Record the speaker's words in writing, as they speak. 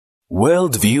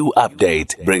Worldview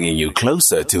Update, bringing you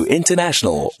closer to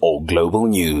international or global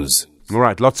news. All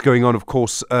right, lots going on, of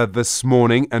course, this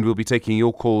morning, and we'll be taking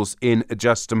your calls in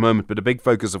just a moment. But a big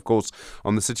focus, of course,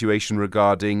 on the situation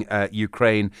regarding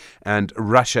Ukraine and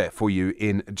Russia for you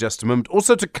in just a moment.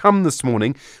 Also to come this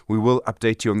morning, we will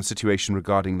update you on the situation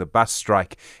regarding the bus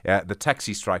strike, the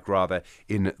taxi strike, rather,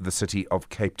 in the city of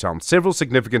Cape Town. Several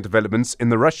significant developments in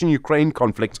the Russian-Ukraine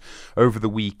conflict over the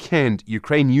weekend.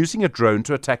 Ukraine using a drone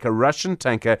to attack a Russian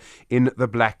tanker in the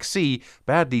Black Sea,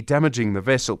 badly damaging the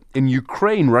vessel. In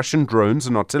Ukraine, Russian drones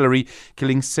and artillery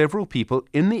killing several people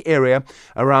in the area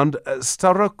around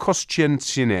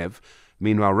Starokostyantsinev.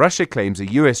 Meanwhile, Russia claims a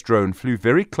U.S. drone flew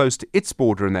very close to its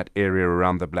border in that area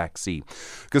around the Black Sea.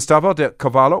 Gustavo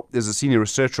Carvalho is a senior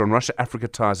researcher on Russia-Africa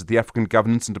ties at the African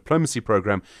Governance and Diplomacy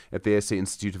Program at the SAIIA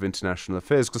Institute of International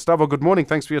Affairs. Gustavo, good morning.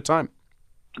 Thanks for your time.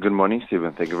 Good morning,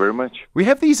 Stephen. Thank you very much. We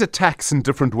have these attacks in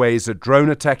different ways, a drone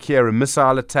attack here, a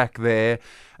missile attack there,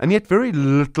 and yet very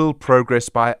little progress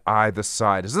by either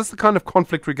side. Is this the kind of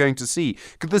conflict we're going to see?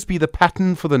 Could this be the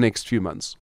pattern for the next few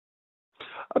months?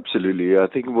 Absolutely. I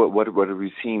think what we're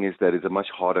seeing is that it's a much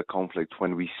harder conflict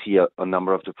when we see a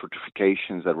number of the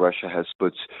fortifications that Russia has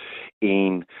put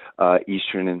in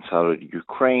eastern and southern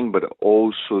Ukraine, but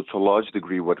also to a large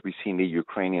degree what we see the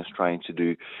Ukrainians trying to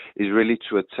do is really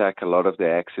to attack a lot of the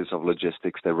axis of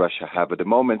logistics that Russia have at the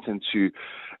moment,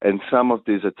 and some of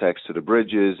these attacks to the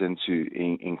bridges and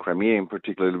in Crimea in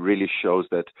particular really shows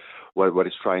that what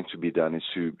is trying to be done is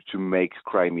to make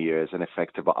Crimea as an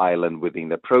effective island within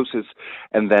the process,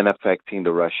 and then affecting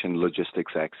the Russian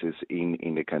logistics axis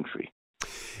in the country.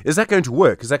 Is that going to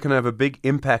work? Is that going to have a big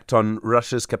impact on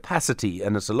Russia's capacity,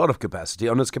 and it's a lot of capacity,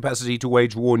 on its capacity to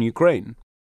wage war in Ukraine?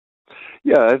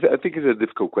 Yeah, I think it's a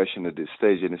difficult question at this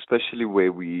stage, and especially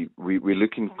where we're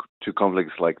looking to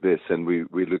conflicts like this, and we're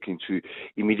looking to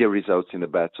immediate results in the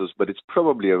battles, but it's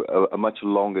probably a much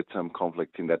longer-term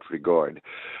conflict in that regard.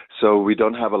 So we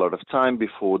don't have a lot of time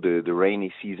before the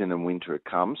rainy season and winter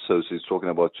comes, so it's talking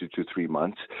about 2 to 3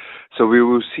 months. So we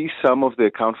will see some of the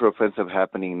counteroffensive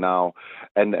happening now,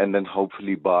 and then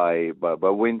hopefully by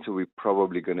winter we're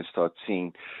probably going to start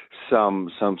seeing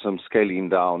some scaling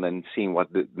down and seeing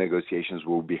what the negotiations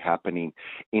will be happening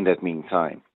in that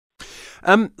meantime.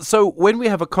 So when we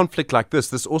have a conflict like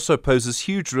this also poses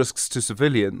huge risks to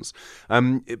civilians.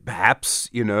 Perhaps,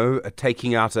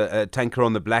 taking out a tanker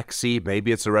on the Black Sea,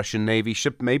 maybe it's a Russian Navy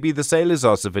ship, maybe the sailors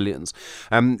are civilians.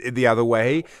 The other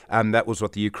way, that was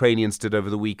what the Ukrainians did over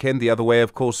the weekend. The other way,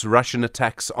 of course, Russian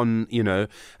attacks on,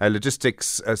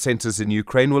 logistics centers in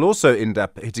Ukraine will also end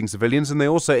up hitting civilians, and they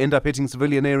also end up hitting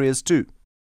civilian areas too.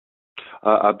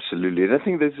 Absolutely. And I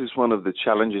think this is one of the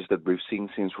challenges that we've seen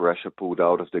since Russia pulled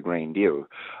out of the grain deal.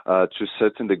 To a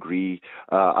certain degree,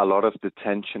 a lot of the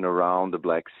tension around the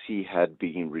Black Sea had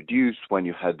been reduced when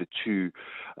you had the two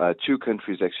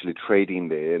countries actually trading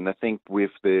there. And I think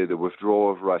with the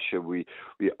withdrawal of Russia, we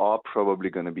are probably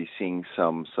going to be seeing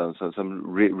some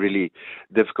really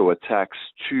difficult attacks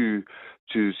to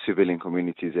civilian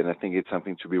communities, and I think it's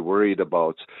something to be worried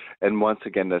about. And once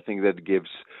again, I think that gives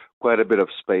quite a bit of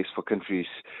space for countries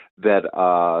that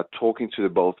are talking to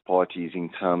both parties in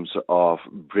terms of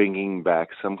bringing back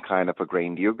some kind of a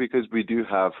grain deal, because we do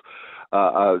have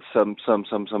some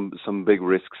big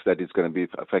risks that is going to be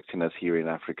affecting us here in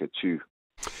Africa too.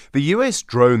 The U.S.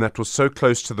 drone that was so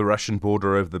close to the Russian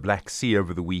border over the Black Sea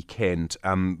over the weekend,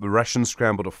 the Russians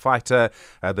scrambled a fighter,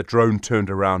 the drone turned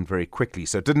around very quickly,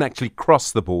 so it didn't actually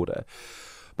cross the border.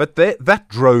 But that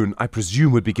drone, I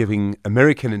presume, would be giving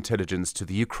American intelligence to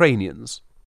the Ukrainians.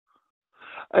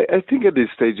 I think at this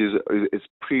stage it's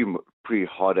pretty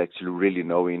hard actually really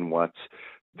knowing what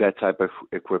that type of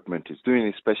equipment is doing,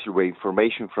 especially where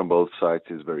information from both sides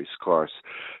is very scarce.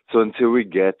 So until we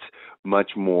get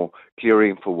much more clear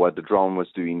info what the drone was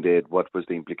doing there, what was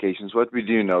the implications, what we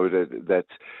do know that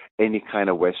any kind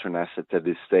of Western assets at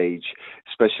this stage,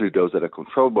 especially those that are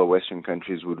controlled by Western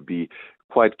countries, would be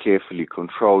quite carefully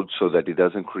controlled so that it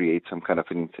doesn't create some kind of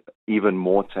even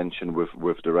more tension with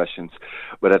the Russians.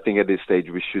 But I think at this stage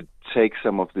we should take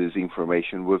some of this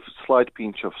information with a slight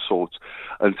pinch of salt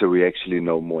until we actually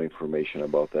know more information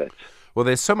about that. Well,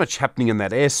 there's so much happening in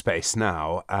that airspace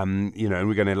now, and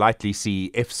we're going to likely see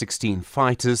F-16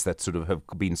 fighters that sort of have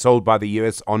been sold by the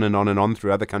US on and on and on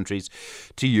through other countries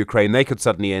to Ukraine. They could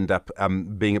suddenly end up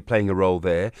playing a role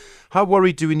there. How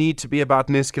worried do we need to be about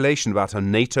an escalation, about a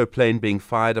NATO plane being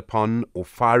fired upon or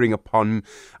firing upon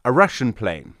a Russian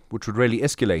plane, which would really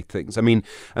escalate things? I mean,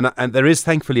 and there is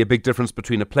thankfully a big difference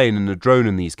between a plane and a drone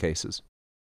in these cases.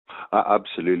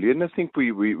 Absolutely. And I think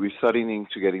we're starting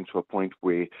to get into a point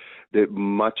where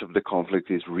much of the conflict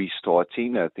is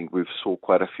restarting. I think we've saw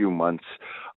quite a few months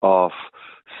of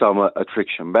some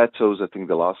attrition battles. I think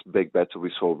the last big battle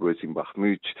we saw was in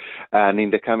Bakhmut. And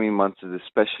in the coming months,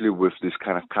 especially with this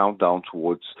kind of countdown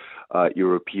towards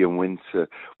European winter,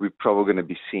 we're probably going to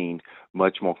be seeing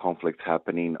much more conflict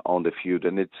happening on the field.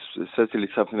 And it's certainly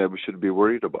something that we should be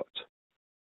worried about.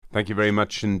 Thank you very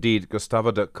much indeed,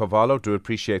 Gustavo de Carvalho. Do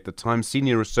appreciate the time.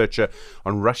 Senior researcher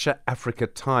on Russia-Africa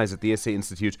ties at the SA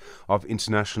Institute of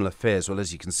International Affairs. Well,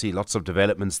 as you can see, lots of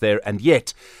developments there. And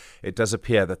yet, it does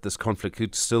appear that this conflict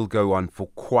could still go on for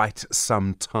quite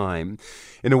some time.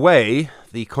 In a way,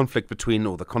 the conflict between,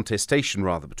 or the contestation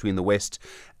rather, between the West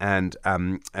and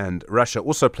Russia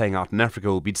also playing out in Africa.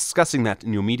 We'll be discussing that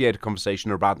in your mediated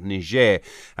conversation about Niger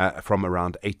from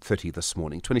around 8:30 this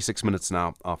morning. 26 minutes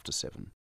now after 7.